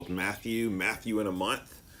Matthew in a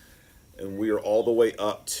Month. And we are all the way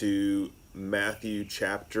up to Matthew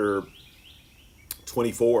chapter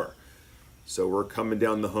 24. So we're coming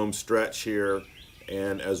down the home stretch here.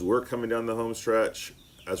 And as we're coming down the home stretch,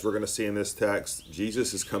 as we're going to see in this text,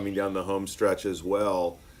 Jesus is coming down the home stretch as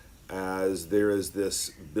well, as there is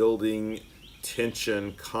this building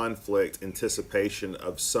tension, conflict, anticipation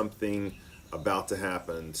of something about to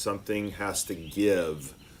happen. Something has to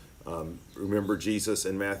give. Remember, Jesus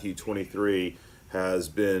in Matthew 23 has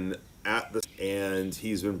been at the, and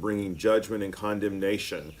he's been bringing judgment and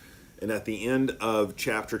condemnation. And at the end of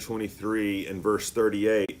chapter 23 in verse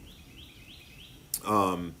 38,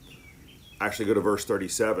 actually go to verse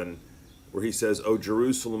 37, where he says, "O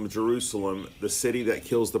Jerusalem, Jerusalem, the city that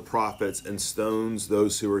kills the prophets and stones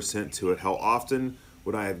those who are sent to it. How often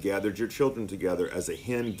would I have gathered your children together as a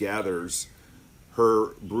hen gathers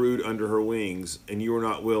her brood under her wings, and you are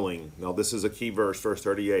not willing." Now this is a key verse, verse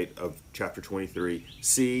 38 of chapter 23.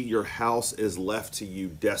 "See, your house is left to you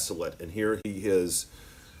desolate." And here he is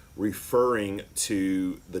referring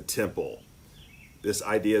to the temple. This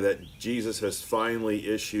idea that Jesus has finally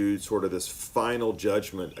issued sort of this final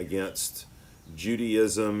judgment against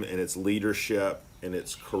Judaism and its leadership and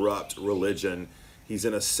its corrupt religion. He's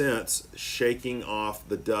in a sense shaking off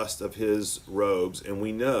the dust of his robes, and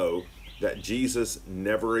we know that Jesus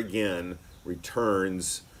never again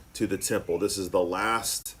returns to the temple. This is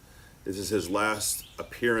his last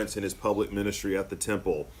appearance in his public ministry at the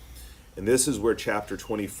temple. And this is where chapter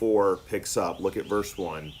 24 picks up. Look at verse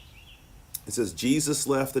 1. It says, "Jesus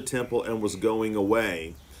left the temple and was going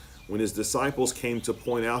away when his disciples came to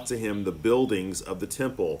point out to him the buildings of the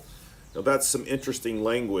temple." Now that's some interesting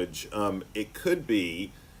language. It could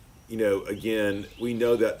be, again, we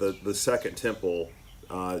know that the second temple,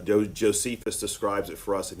 Josephus describes it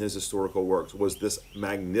for us in his historical works, was this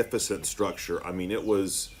magnificent structure. I mean, it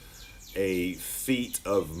was a feat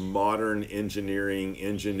of modern engineering,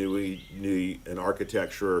 ingenuity, and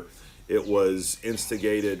architecture. It was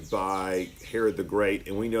instigated by Herod the Great,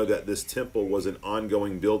 and we know that this temple was an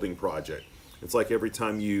ongoing building project. It's like every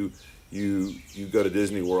time you go to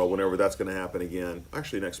Disney World, whenever that's going to happen again,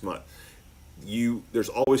 actually next month, there's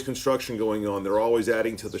always construction going on. They're always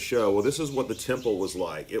adding to the show. Well, this is what the temple was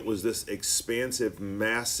like. It was this expansive,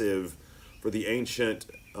 massive, for the ancient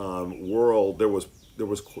world, there was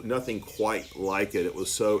nothing quite like it. It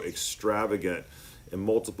was so extravagant, and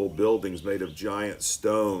multiple buildings made of giant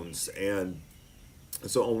stones. And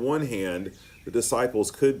so on one hand, the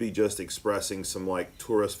disciples could be just expressing some like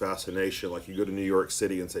tourist fascination, like you go to New York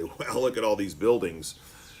City and say, "Wow, look at all these buildings."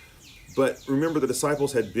 But remember, the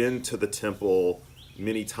disciples had been to the temple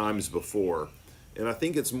many times before. And I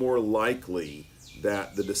think it's more likely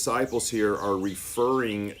that the disciples here are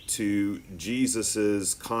referring to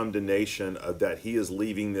Jesus's condemnation of that he is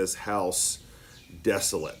leaving this house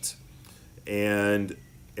desolate. And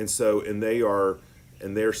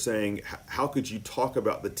they're saying, "How could you talk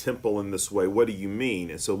about the temple in this way? What do you mean?"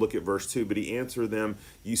 And so look at verse 2. "But he answered them,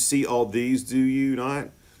 'You see all these, do you not?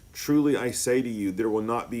 Truly I say to you, there will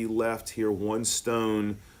not be left here one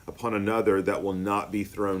stone upon another that will not be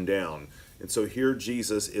thrown down.'" And so here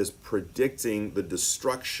Jesus is predicting the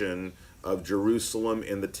destruction of Jerusalem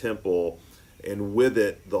and the temple, and with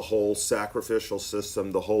it the whole sacrificial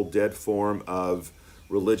system, the whole dead form of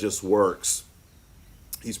religious works.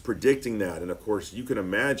 He's predicting that, and of course you can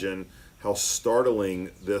imagine how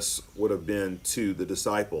startling this would have been to the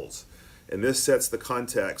disciples. And this sets the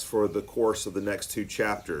context for the course of the next two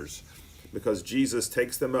chapters, because Jesus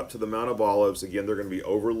takes them up to the Mount of Olives. Again, they're going to be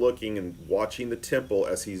overlooking and watching the temple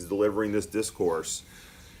as he's delivering this discourse.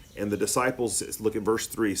 And the disciples, look at verse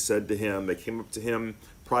 3, said to him, they came up to him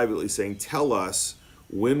privately saying, "Tell us,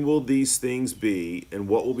 when will these things be, and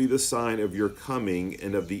what will be the sign of your coming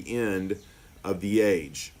and of the end of the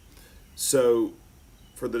age?" So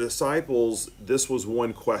for the disciples, this was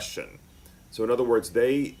one question. So in other words,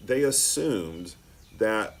 they assumed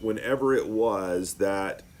that whenever it was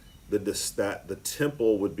that the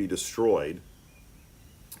temple would be destroyed,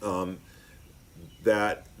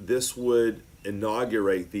 that this would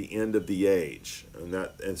inaugurate the end of the age.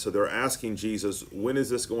 And so they're asking Jesus, when is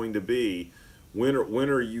this going to be? When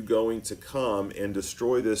are you going to come and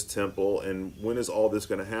destroy this temple? And when is all this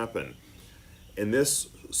going to happen? And this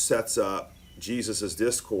sets up Jesus'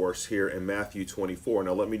 discourse here in Matthew 24.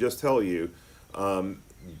 Now let me just tell you,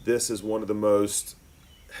 this is one of the most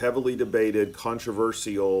heavily debated,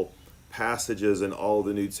 controversial passages in all of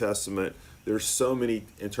the New Testament. There's so many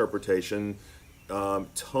interpretations.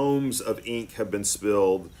 Tomes of ink have been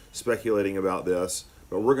spilled speculating about this,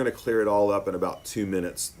 but we're going to clear it all up in about 2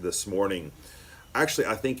 minutes this morning. Actually,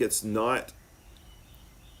 I think it's not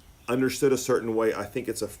understood a certain way, I think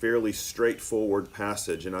it's a fairly straightforward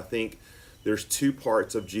passage. And I think there's two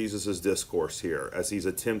parts of Jesus's discourse here as he's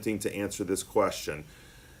attempting to answer this question.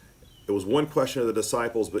 It was one question of the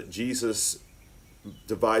disciples, but Jesus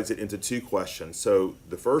divides it into two questions. So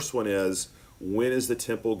the first one is, when is the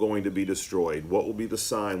temple going to be destroyed? What will be the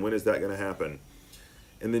sign? When is that going to happen?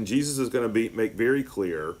 And then Jesus is going to make very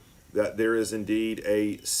clear that there is indeed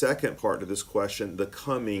a second part to this question, the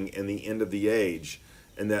coming and the end of the age,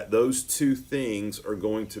 and that those two things are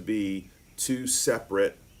going to be two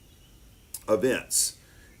separate events.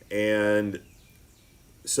 And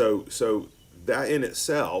so that in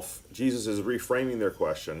itself, Jesus is reframing their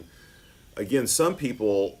question. Again, some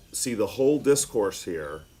people see the whole discourse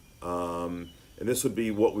here, and this would be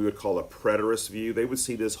what we would call a preterist view. They would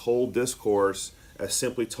see this whole discourse as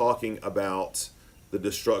simply talking about the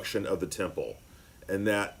destruction of the temple, and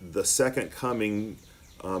that the second coming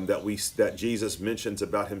that Jesus mentions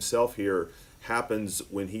about himself here happens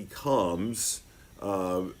when he comes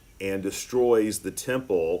and destroys the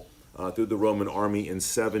temple through the Roman army in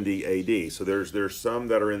 70 A.D. So there's some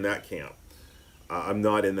that are in that camp. I'm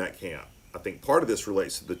not in that camp. I think part of this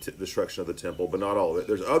relates to the destruction of the temple, but not all of it.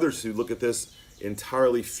 There's others who look at this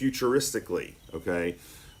entirely futuristically, okay?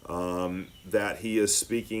 That he is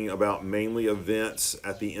speaking about mainly events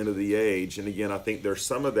at the end of the age. And again, I think there's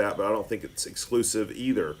some of that, but I don't think it's exclusive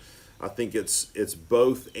either. I think it's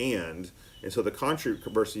both and. And so the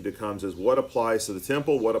controversy that comes is what applies to the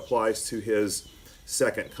temple, what applies to his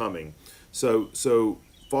second coming. So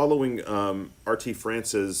following R.T.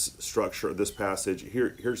 France's structure of this passage,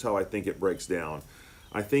 here's how I think it breaks down.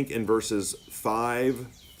 I think in verses 5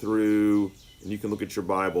 through, and you can look at your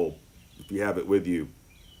Bible if you have it with you,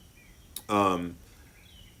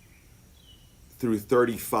 through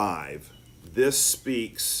 35, this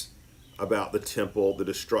speaks about the temple, the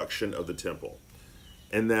destruction of the temple.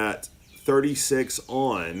 And that 36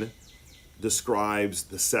 on describes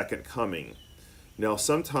the second coming. Now,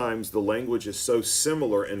 sometimes the language is so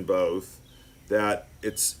similar in both that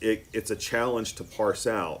it's a challenge to parse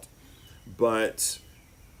out. But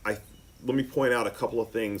let me point out a couple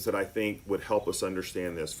of things that I think would help us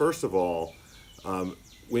understand this. First of all,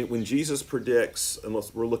 when Jesus predicts,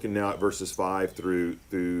 unless we're looking now at verses 5 through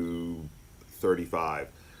 35,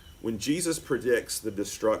 when Jesus predicts the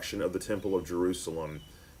destruction of the Temple of Jerusalem,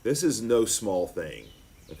 this is no small thing,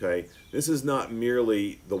 okay? This is not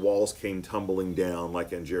merely the walls came tumbling down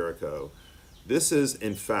like in Jericho. This is,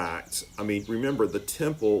 in fact, remember, the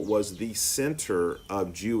temple was the center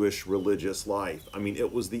of Jewish religious life.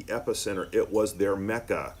 It was the epicenter. It was their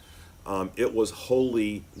Mecca. It was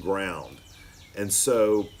holy ground. And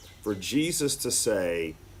so for Jesus to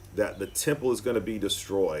say that the temple is going to be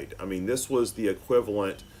destroyed, this was the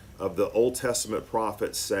equivalent of the Old Testament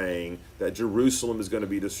prophets saying that Jerusalem is going to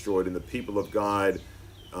be destroyed and the people of God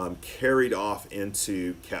carried off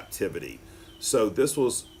into captivity. So this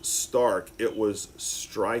was stark. It was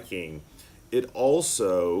striking. It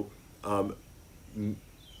also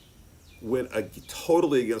went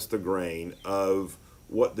totally against the grain of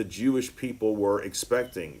what the Jewish people were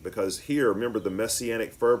expecting. Because here, remember, the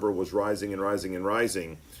Messianic fervor was rising and rising and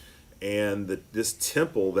rising. And this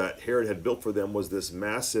temple that Herod had built for them was this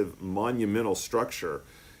massive monumental structure.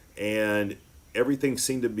 And everything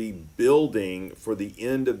seemed to be building for the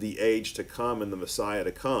end of the age to come and the Messiah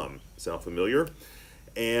to come. Sound familiar?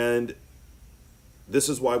 And this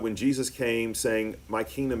is why when Jesus came saying, my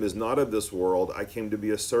kingdom is not of this world, I came to be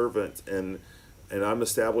a servant, and I'm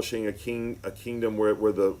establishing a kingdom where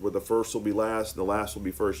the first will be last and the last will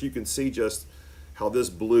be first. You can see just how this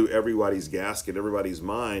blew everybody's gasket, everybody's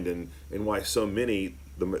mind, and why so many,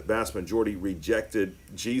 the vast majority, rejected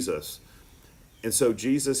Jesus. And so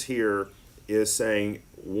Jesus here is saying,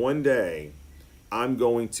 one day I'm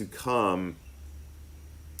going to come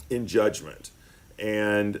in judgment.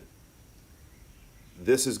 And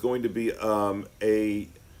this is going to be a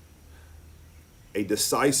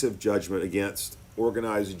decisive judgment against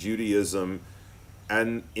organized Judaism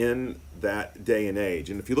and in that day and age.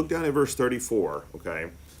 And if you look down at verse 34, okay,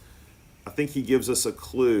 I think he gives us a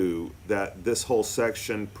clue that this whole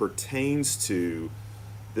section pertains to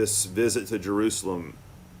this visit to Jerusalem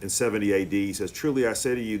in 70 AD. He says, truly I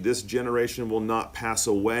say to you, this generation will not pass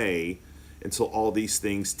away until all these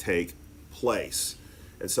things take place.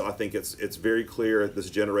 And so I think it's very clear this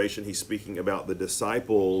generation, he's speaking about the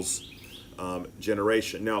disciples'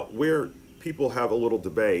 generation. Now, where people have a little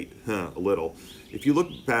debate, if you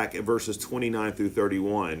look back at verses 29 through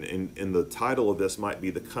 31, and the title of this might be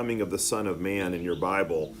The Coming of the Son of Man in your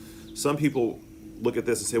Bible, some people look at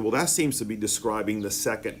this and say, well, that seems to be describing the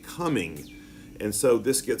second coming. And so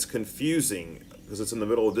this gets confusing. because it's in the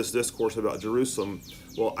middle of this discourse about Jerusalem.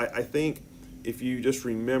 Well, I think if you just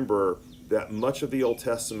remember that much of the Old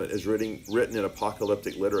Testament is written in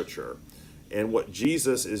apocalyptic literature. And what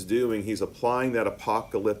Jesus is doing, he's applying that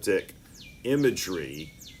apocalyptic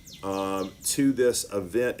imagery to this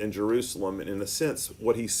event in Jerusalem. And in a sense,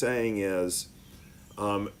 what he's saying is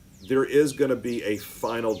there is going to be a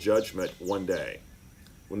final judgment one day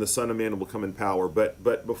when the Son of Man will come in power.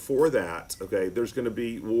 But before that, okay, there's going to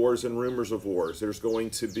be wars and rumors of wars. There's going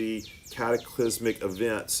to be cataclysmic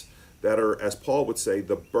events that are, as Paul would say,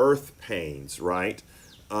 the birth pains, right,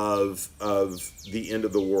 of the end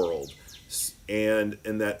of the world. And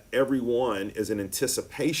that everyone is in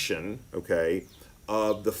anticipation, okay,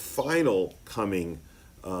 of the final coming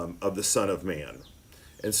of the Son of Man.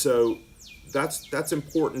 And so that's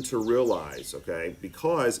important to realize, okay,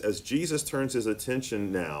 because as Jesus turns his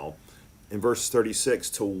attention now in verse 36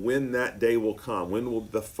 to when that day will come, when will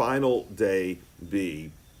the final day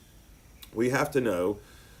be, we have to know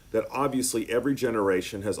that obviously every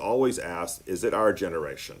generation has always asked, is it our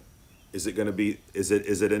generation? Is it going to be, is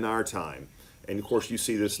it in our time? And of course you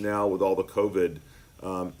see this now with all the COVID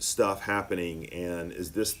stuff happening, and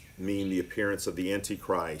does this mean the appearance of the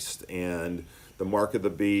Antichrist and the mark of the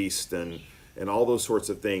beast and all those sorts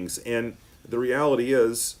of things? And the reality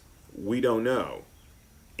is we don't know,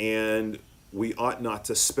 and we ought not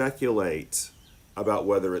to speculate about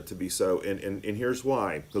whether it to be so. And here's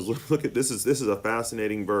why, because look at this is a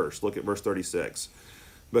fascinating verse. Look at verse 36.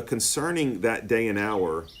 But concerning that day and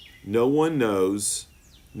hour, no one knows,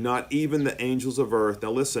 not even the angels of earth.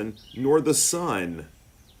 Now listen, nor the Son,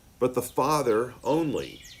 but the Father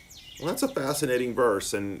only. Well, that's a fascinating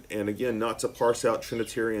verse. And again, not to parse out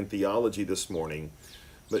Trinitarian theology this morning,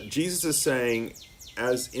 but Jesus is saying,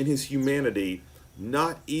 as in his humanity,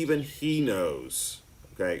 not even he knows,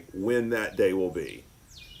 okay, when that day will be.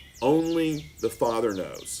 Only the Father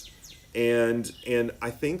knows. And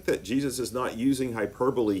I think that Jesus is not using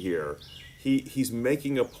hyperbole here. He's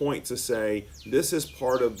making a point to say this is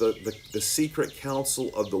part of the secret counsel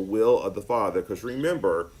of the will of the Father. Because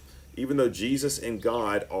remember, even though Jesus and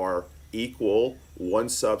God are equal, one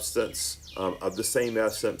substance, of the same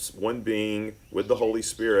essence, one being with the Holy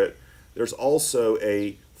Spirit, there's also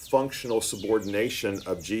a functional subordination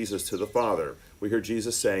of Jesus to the Father. We hear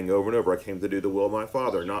Jesus saying over and over, I came to do the will of my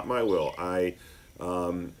Father, not my will. I'm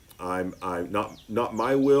not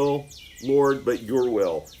my will, Lord, but your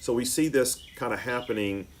will. So we see this kind of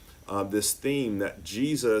happening, this theme that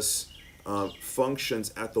Jesus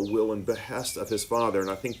functions at the will and behest of his Father. And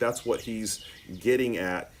I think that's what he's getting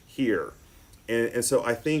at here. And so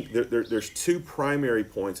I think there's two primary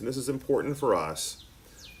points, and this is important for us,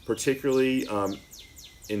 particularly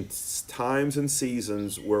in times and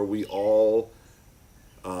seasons where we all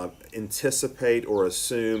anticipate or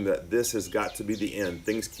assume that this has got to be the end.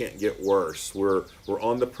 Things can't get worse. We're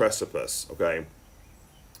on the precipice, okay?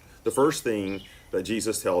 The first thing that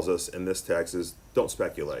Jesus tells us in this text is don't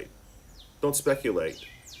speculate. Don't speculate.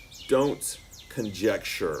 Don't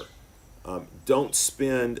conjecture. Don't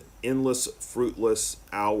spend endless, fruitless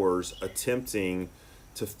hours attempting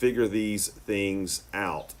to figure these things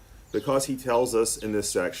out. Because he tells us in this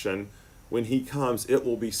section, when he comes, it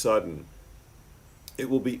will be sudden. It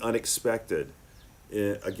will be unexpected.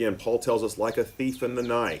 Again, Paul tells us, like a thief in the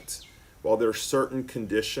night. While there are certain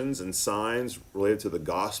conditions and signs related to the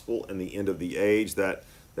gospel and the end of the age that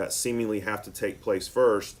seemingly have to take place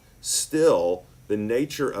first, still, the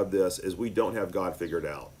nature of this is we don't have God figured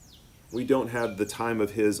out. We don't have the time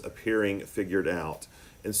of his appearing figured out.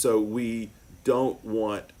 And so we don't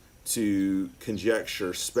want to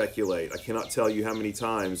conjecture, speculate. I cannot tell you how many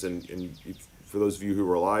times, and for those of you who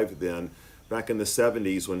were alive then, back in the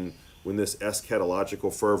 70s when this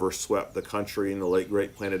eschatological fervor swept the country and the late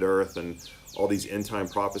great planet Earth and all these end-time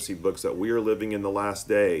prophecy books that we are living in the last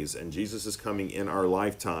days and Jesus is coming in our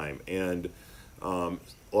lifetime. And a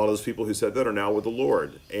lot of those people who said that are now with the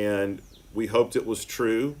Lord. And we hoped it was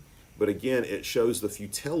true, but again, it shows the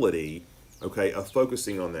futility, okay, of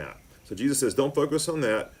focusing on that. So Jesus says, don't focus on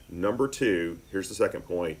that. Number two, here's the second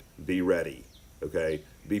point, be ready, okay?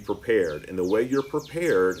 Be prepared. And the way you're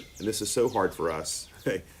prepared, and this is so hard for us,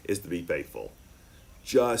 is to be faithful.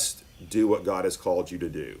 Just do what God has called you to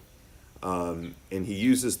do. And he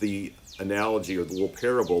uses the analogy or the little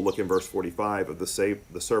parable, look in verse 45 of the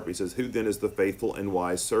serpent. He says, who then is the faithful and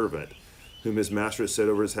wise servant, whom his master has set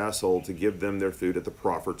over his household to give them their food at the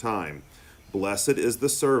proper time? Blessed is the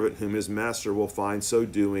servant whom his master will find so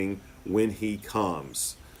doing when he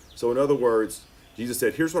comes. So in other words, Jesus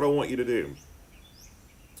said, here's what I want you to do.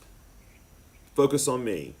 Focus on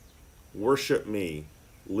me. Worship me.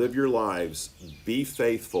 Live your lives. Be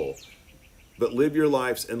faithful. But live your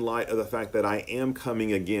lives in light of the fact that I am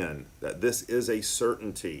coming again, that this is a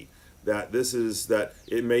certainty, that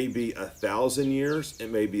it may be 1,000 years,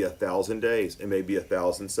 it may be 1,000 days, it may be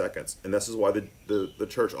 1,000 seconds. And this is why the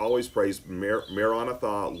church always prays,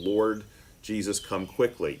 Maranatha, Lord Jesus, come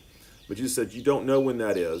quickly. But Jesus said, you don't know when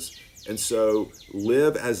that is. And so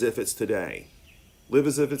live as if it's today. Live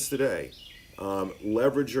as if it's today.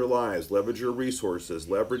 Leverage your lives, leverage your resources,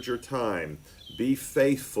 leverage your time. Be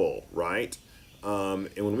faithful, right? And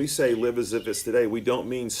when we say live as if it's today, we don't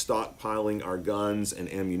mean stockpiling our guns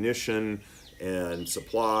and ammunition and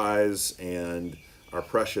supplies and our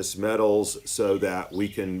precious metals so that we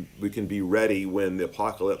can be ready when the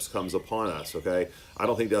apocalypse comes upon us, okay? I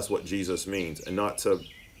don't think that's what Jesus means. And that's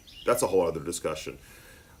a whole other discussion.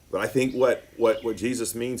 But I think what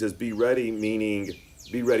Jesus means is be ready, meaning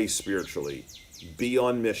be ready spiritually. Be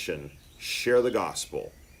on mission. Share the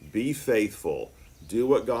gospel. Be faithful. Do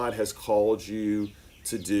what God has called you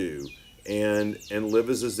to do. And live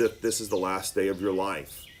as if this is the last day of your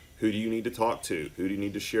life. Who do you need to talk to? Who do you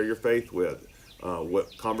need to share your faith with?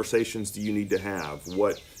 What conversations do you need to have?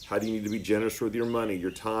 How do you need to be generous with your money,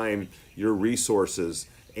 your time, your resources?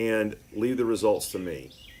 And leave the results to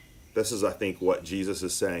me. This is, I think, what Jesus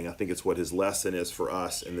is saying. I think it's what his lesson is for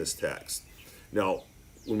us in this text. Now,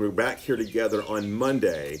 when we're back here together on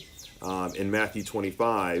Monday, in Matthew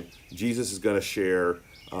 25, Jesus is going to share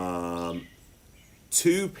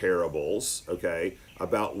two parables, okay,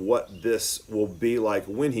 about what this will be like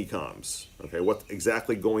when he comes, okay, what's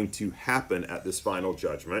exactly going to happen at this final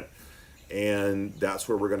judgment. And that's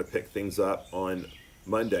where we're going to pick things up on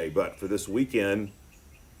Monday. But for this weekend,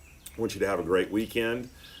 I want you to have a great weekend.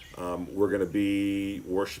 We're going to be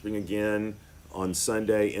worshiping again on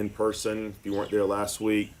Sunday in person. If you weren't there last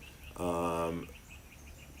week, we're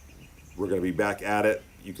going to be back at it.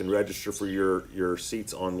 You can register for your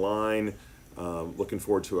seats online. Looking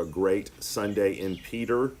forward to a great Sunday in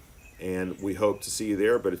Peter, and we hope to see you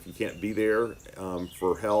there. But if you can't be there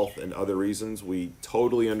for health and other reasons, we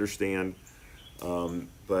totally understand.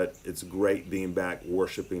 But it's great being back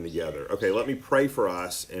worshiping together. Okay, let me pray for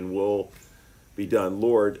us, and we'll be done.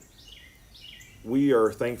 Lord, we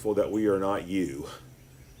are thankful that we are not you,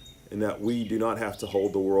 and that we do not have to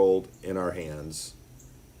hold the world in our hands,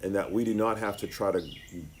 and that we do not have to try to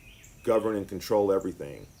govern and control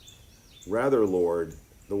everything. Rather, Lord,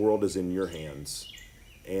 the world is in your hands,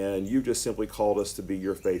 and you just simply called us to be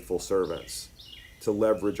your faithful servants, to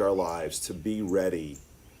leverage our lives, to be ready,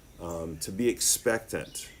 to be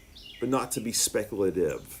expectant, but not to be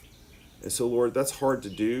speculative. And so, Lord, that's hard to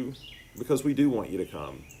do because we do want you to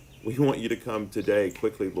come. We want you to come today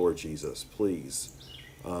quickly, Lord Jesus, please.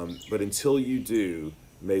 But until you do,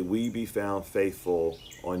 may we be found faithful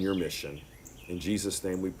on your mission. In Jesus'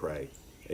 name we pray.